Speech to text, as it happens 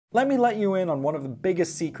Let me let you in on one of the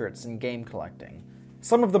biggest secrets in game collecting.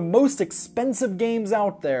 Some of the most expensive games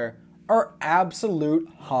out there are absolute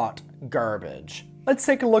hot garbage. Let's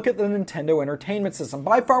take a look at the Nintendo Entertainment System,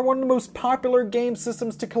 by far one of the most popular game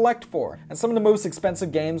systems to collect for. And some of the most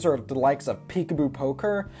expensive games are the likes of Peekaboo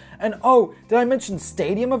Poker. And oh, did I mention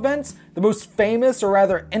Stadium Events? The most famous, or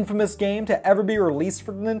rather infamous game to ever be released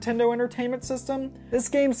for the Nintendo Entertainment System? This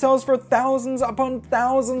game sells for thousands upon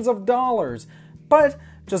thousands of dollars. But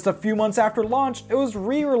just a few months after launch, it was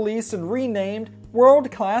re-released and renamed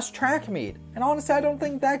World Class Track Meet. And honestly, I don't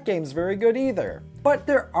think that game's very good either. But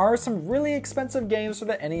there are some really expensive games for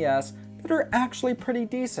the NES that are actually pretty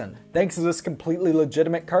decent. Thanks to this completely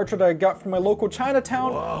legitimate cartridge I got from my local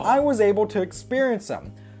Chinatown, I was able to experience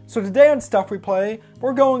them. So today on Stuff We Play,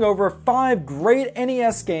 we're going over 5 great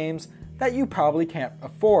NES games that you probably can't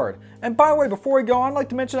afford. And by the way, before we go on, I'd like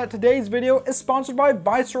to mention that today's video is sponsored by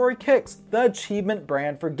Viceroy Kicks, the achievement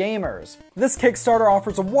brand for gamers. This Kickstarter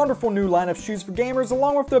offers a wonderful new line of shoes for gamers,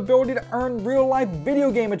 along with the ability to earn real-life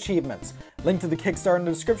video game achievements. Link to the Kickstarter in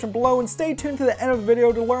the description below, and stay tuned to the end of the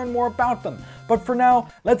video to learn more about them. But for now,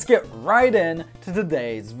 let's get right into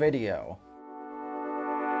today's video.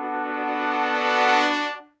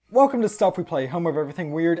 Welcome to Stuff We Play, home of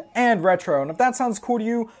everything weird and retro, and if that sounds cool to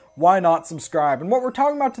you, why not subscribe? And what we're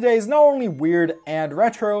talking about today is not only weird and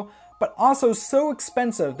retro, but also so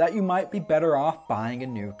expensive that you might be better off buying a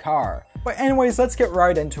new car. But anyways, let's get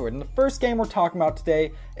right into it, and the first game we're talking about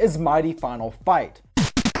today is Mighty Final Fight.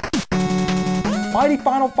 Mighty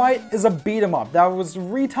Final Fight is a beat-em-up that was a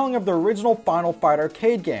retelling of the original Final Fight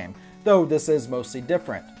arcade game, though this is mostly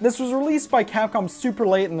different. This was released by Capcom super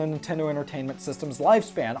late in the Nintendo Entertainment System's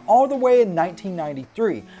lifespan, all the way in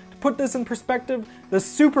 1993. To put this in perspective, the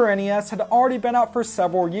Super NES had already been out for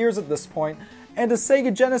several years at this point, and the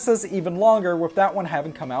Sega Genesis even longer, with that one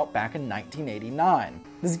having come out back in 1989.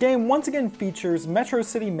 This game once again features Metro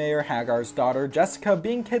City Mayor Hagar's daughter Jessica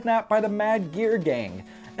being kidnapped by the Mad Gear Gang,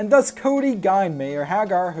 and thus Cody guide Mayor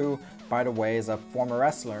Hagar, who, by the way, is a former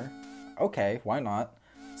wrestler. Okay, why not?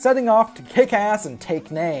 Setting off to kick ass and take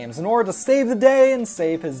names in order to save the day and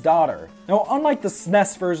save his daughter. Now, unlike the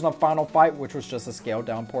SNES version of Final Fight, which was just a scaled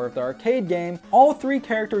down port of the arcade game, all 3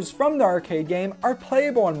 characters from the arcade game are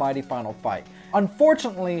playable in Mighty Final Fight.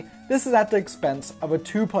 Unfortunately, this is at the expense of a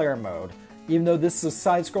 2-player mode. Even though this is a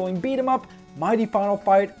side-scrolling beat-em-up, Mighty Final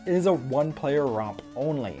Fight is a 1-player romp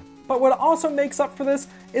only. But what also makes up for this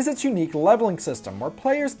is its unique leveling system, where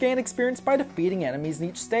players gain experience by defeating enemies in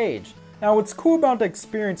each stage. Now, what's cool about the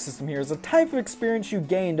experience system here is the type of experience you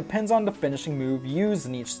gain depends on the finishing move used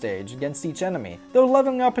in each stage against each enemy, though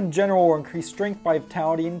leveling up in general will increase strength,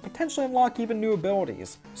 vitality, and potentially unlock even new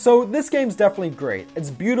abilities. So this game's definitely great.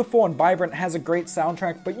 It's beautiful and vibrant, has a great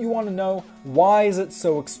soundtrack, but you want to know, why is it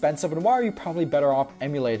so expensive and why are you probably better off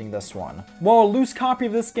emulating this one? Well, a loose copy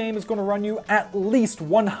of this game is going to run you at least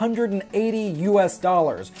 $180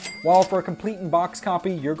 US, while for a complete in-box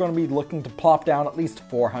copy, you're going to be looking to plop down at least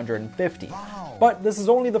 $450. Wow. But this is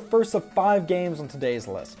only the first of 5 games on today's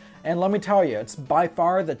list, and let me tell you, it's by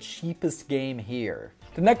far the cheapest game here.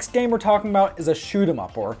 The next game we're talking about is a shoot 'em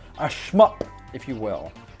up, or a shmup, if you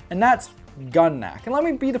will, and that's Gun-Knack. And let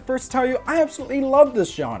me be the first to tell you, I absolutely love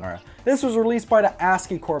this genre. This was released by the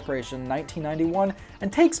ASCII Corporation in 1991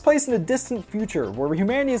 and takes place in a distant future where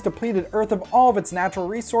humanity has depleted Earth of all of its natural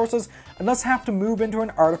resources and thus have to move into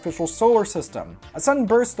an artificial solar system. A sudden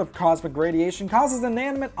burst of cosmic radiation causes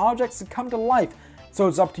inanimate objects to come to life, so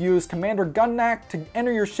it's up to you as Commander Gun-Knack to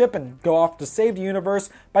enter your ship and go off to save the universe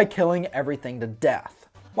by killing everything to death.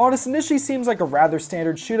 While this initially seems like a rather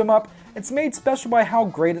standard shoot 'em up, it's made special by how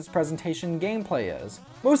great its presentation and gameplay is.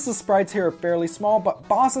 Most of the sprites here are fairly small, but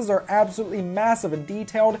bosses are absolutely massive and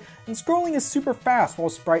detailed, and scrolling is super fast while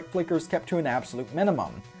sprite flicker is kept to an absolute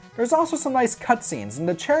minimum. There's also some nice cutscenes, and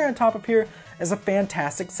the cherry on top of here is a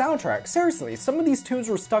fantastic soundtrack. Seriously, some of these tunes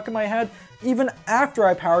were stuck in my head even after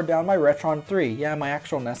I powered down my Retron 3. Yeah, my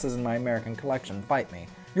actual NES is in my American collection, fight me.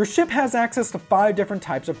 Your ship has access to 5 different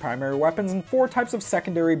types of primary weapons and 4 types of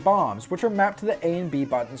secondary bombs, which are mapped to the A and B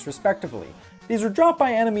buttons respectively. These are dropped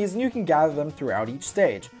by enemies and you can gather them throughout each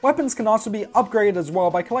stage. Weapons can also be upgraded as well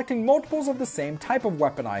by collecting multiples of the same type of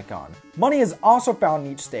weapon icon. Money is also found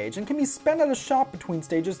in each stage and can be spent at a shop between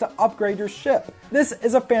stages to upgrade your ship. This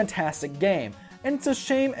is a fantastic game, and it's a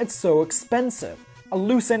shame it's so expensive. A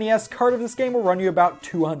loose NES card of this game will run you about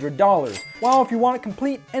 $200, while if you want it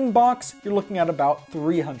complete in-box, you're looking at about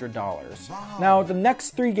 $300. Wow. Now, the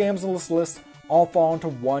next 3 games on this list all fall into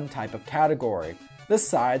one type of category: the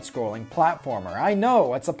side-scrolling platformer. I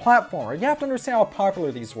know, it's a platformer. You have to understand how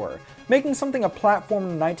popular these were. Making something a platform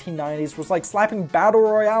in the 1990s was like slapping Battle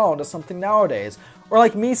Royale into something nowadays, Or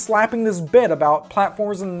like me slapping this bit about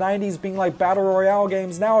platformers in the 90s being like Battle Royale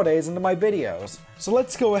games nowadays into my videos. So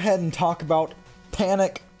let's go ahead and talk about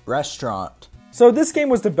Panic Restaurant. So this game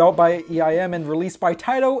was developed by EIM and released by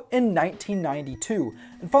Taito in 1992,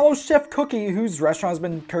 and follows Chef Cookie, whose restaurant has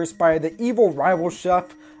been cursed by the evil rival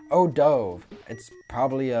chef O'Dove. It's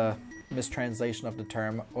probably a mistranslation of the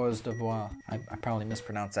term Aux devoir. I probably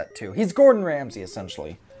mispronounced that too. He's Gordon Ramsay,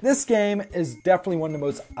 essentially. This game is definitely one of the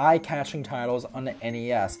most eye-catching titles on the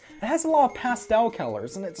NES. It has a lot of pastel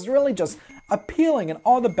colors, and it's really just appealing in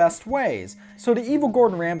all the best ways. So the evil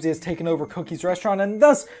Gordon Ramsay has taken over Cookie's restaurant, and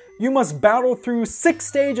thus you must battle through 6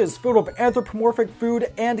 stages filled with anthropomorphic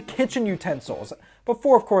food and kitchen utensils,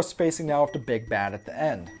 before of course facing now off the big bad at the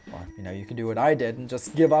end. Or, you can do what I did and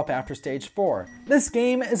just give up after stage 4. This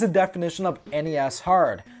game is a definition of NES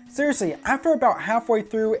hard. Seriously, after about halfway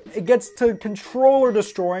through, it gets to controller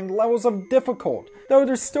destroying levels of difficult, though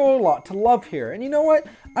there's still a lot to love here. And you know what?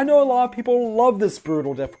 I know a lot of people love this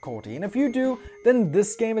brutal difficulty, and if you do, then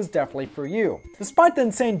this game is definitely for you. Despite the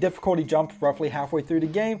insane difficulty jump roughly halfway through the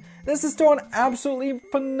game, this is still an absolutely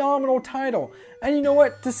phenomenal title. And you know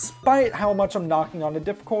what? Despite how much I'm knocking on the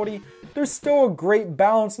difficulty, there's still a great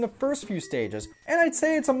balance in the first few stages, and I'd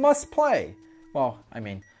say it's a must play. Well, I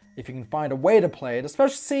mean, if you can find a way to play it,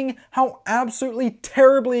 especially seeing how absolutely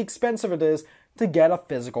terribly expensive it is to get a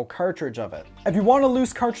physical cartridge of it. If you want a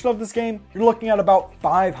loose cartridge of this game, you're looking at about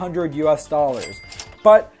 $500 US.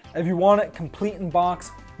 But if you want it complete in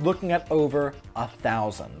box, looking at over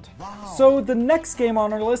 $1,000. Wow. So the next game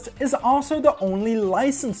on our list is also the only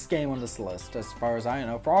licensed game on this list, as far as I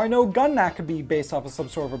know. For all I know, Gunnak could be based off of some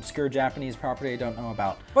sort of obscure Japanese property I don't know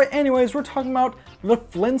about. But anyways, we're talking about the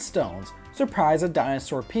Flintstones. Surprise at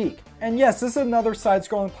Dinosaur Peak. And yes, this is another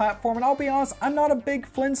side-scrolling platform, and I'll be honest, I'm not a big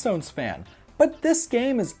Flintstones fan. But this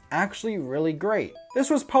game is actually really great. This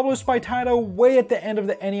was published by Taito way at the end of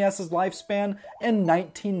the NES's lifespan in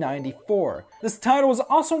 1994. This title is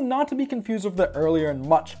also not to be confused with the earlier and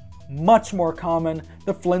much more common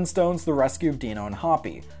The Flintstones: The Rescue of Dino and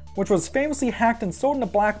Hoppy, which was famously hacked and sold in the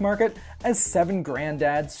black market as 7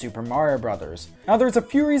 Granddad Super Mario Bros. Now there's a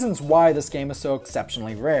few reasons why this game is so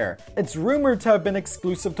exceptionally rare. It's rumored to have been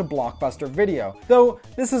exclusive to Blockbuster Video, though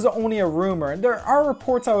this is only a rumor and there are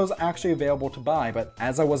reports I was actually available to buy, but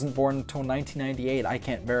as I wasn't born until 1998, I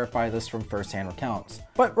can't verify this from first-hand accounts.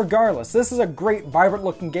 But regardless, this is a great, vibrant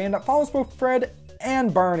looking game that follows both Fred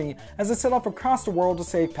and Barney as they set off across the world to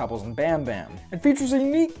save Pebbles and Bam Bam. It features a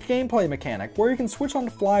unique gameplay mechanic where you can switch on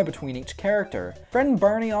the fly between each character. Fred and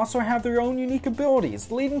Barney also have their own unique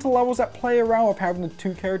abilities, leading to levels that play around with having the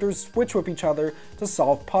 2 characters switch with each other to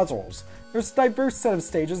solve puzzles. There's a diverse set of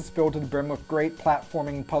stages filled to the brim with great platforming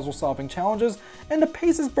and puzzle-solving challenges, and the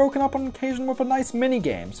pace is broken up on occasion with a nice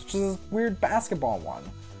mini-game, such as this weird basketball one.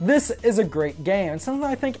 This is a great game, and something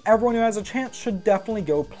I think everyone who has a chance should definitely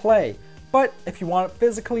go play. But if you want it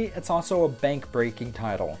physically, it's also a bank-breaking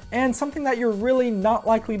title, and something that you're really not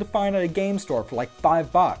likely to find at a game store for like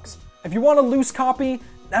 $5. If you want a loose copy,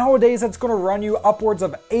 nowadays it's going to run you upwards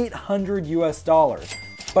of $800 US.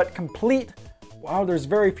 But complete, wow, there's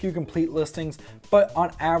very few complete listings, but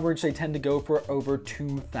on average they tend to go for over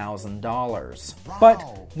 $2,000. Wow.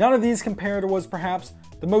 But none of these compare to was perhaps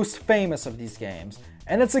the most famous of these games,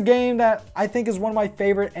 and it's a game that I think is one of my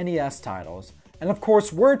favorite NES titles. And of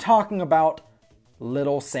course, we're talking about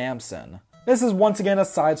Little Samson. This is once again a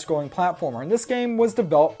side-scrolling platformer, and this game was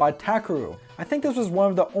developed by Takuru. I think this was one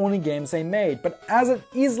of the only games they made, but as it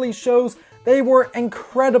easily shows, they were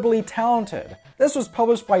incredibly talented. This was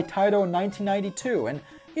published by Taito in 1992, and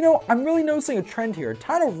you know, I'm really noticing a trend here.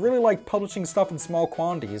 Taito really liked publishing stuff in small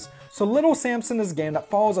quantities. So Little Samson is a game that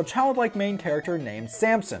follows a childlike main character named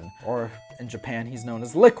Samson, or in Japan he's known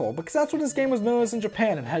as Lickle, because that's what this game was known as in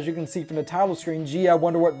Japan, and as you can see from the title screen, gee, I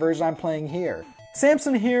wonder what version I'm playing here.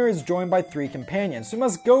 Samson here is joined by 3 companions who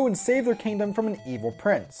must go and save their kingdom from an evil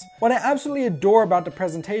prince. What I absolutely adore about the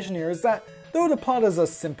presentation here is that though the plot is a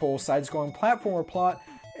simple side-scrolling platformer plot,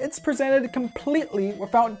 it's presented completely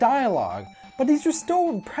without dialogue. But these are still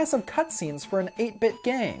impressive cutscenes for an 8-bit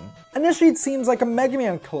game. Initially it seems like a Mega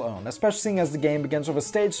Man clone, especially seeing as the game begins with a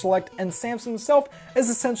stage select and Samson himself is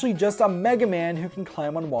essentially just a Mega Man who can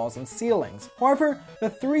climb on walls and ceilings. However, the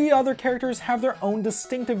 3 other characters have their own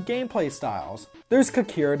distinctive gameplay styles. There's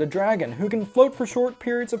Kakira the Dragon, who can float for short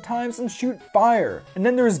periods of time and shoot fire. And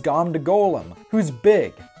then there's Gom the Golem, who's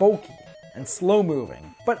big, bulky, and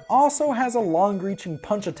slow-moving, but also has a long-reaching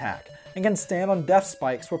punch attack and can stand on death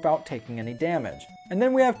spikes without taking any damage. And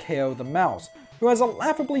then we have KO the Mouse, who has a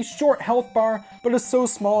laughably short health bar but is so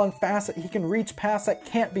small and fast that he can reach paths that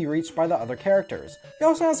can't be reached by the other characters. He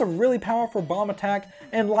also has a really powerful bomb attack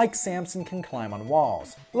and, like Samson, can climb on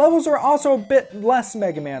walls. Levels are also a bit less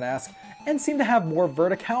Mega Man-esque and seem to have more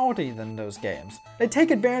verticality than those games. They take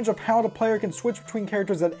advantage of how the player can switch between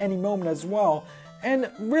characters at any moment as well,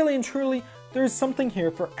 and really and truly, there's something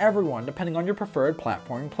here for everyone depending on your preferred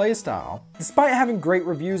platforming playstyle. Despite having great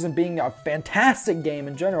reviews and being a fantastic game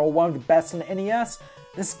in general, one of the best in the NES,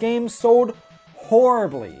 this game sold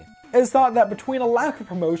horribly. It is thought that between a lack of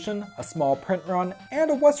promotion, a small print run,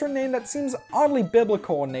 and a Western name that seems oddly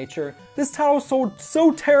biblical in nature, this title sold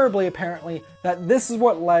so terribly apparently that this is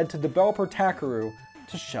what led to developer Takaru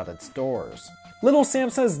to shut its doors. Little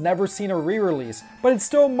Samson has never seen a re-release, but it's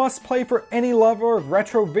still a must-play for any lover of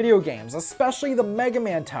retro video games, especially the Mega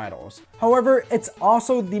Man titles. However, it's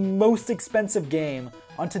also the most expensive game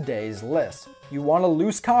on today's list. You want a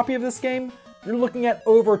loose copy of this game? You're looking at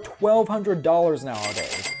over $1,200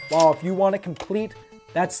 nowadays. While if you want it complete,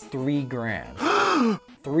 that's $3 grand.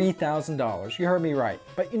 $3,000, you heard me right.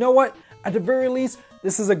 But you know what? At the very least,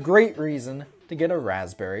 this is a great reason to get a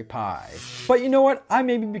Raspberry Pi. But you know what? I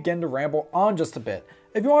maybe begin to ramble on just a bit.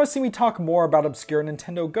 If you want to see me talk more about obscure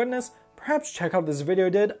Nintendo goodness, perhaps check out this video I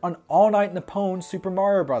did on All Night Nippon Super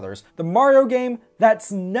Mario Bros., the Mario game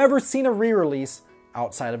that's never seen a re-release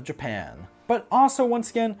outside of Japan. But also, once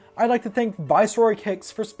again, I'd like to thank Viceroy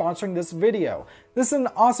Kicks for sponsoring this video. This is an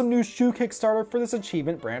awesome new shoe Kickstarter for this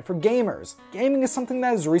achievement brand for gamers. Gaming is something that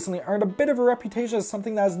has recently earned a bit of a reputation as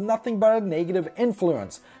something that has nothing but a negative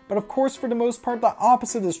influence. But of course, for the most part, the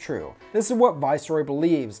opposite is true. This is what Viceroy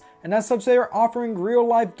believes, and as such they are offering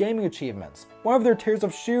real-life gaming achievements. One of their tiers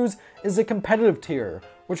of shoes is the competitive tier,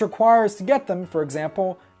 which requires to get them, for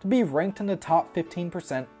example, to be ranked in the top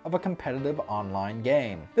 15% of a competitive online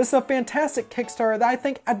game. This is a fantastic Kickstarter that I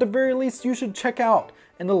think at the very least you should check out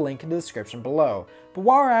in the link in the description below. But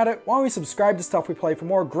while we're at it, why don't we subscribe to Stuff We Play for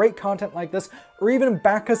more great content like this, or even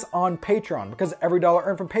back us on Patreon, because every dollar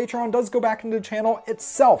earned from Patreon does go back into the channel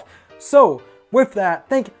itself. So, with that,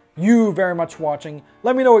 thank you very much for watching.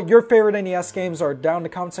 Let me know what your favorite NES games are down in the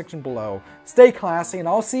comment section below. Stay classy, and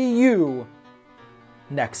I'll see you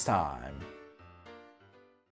next time.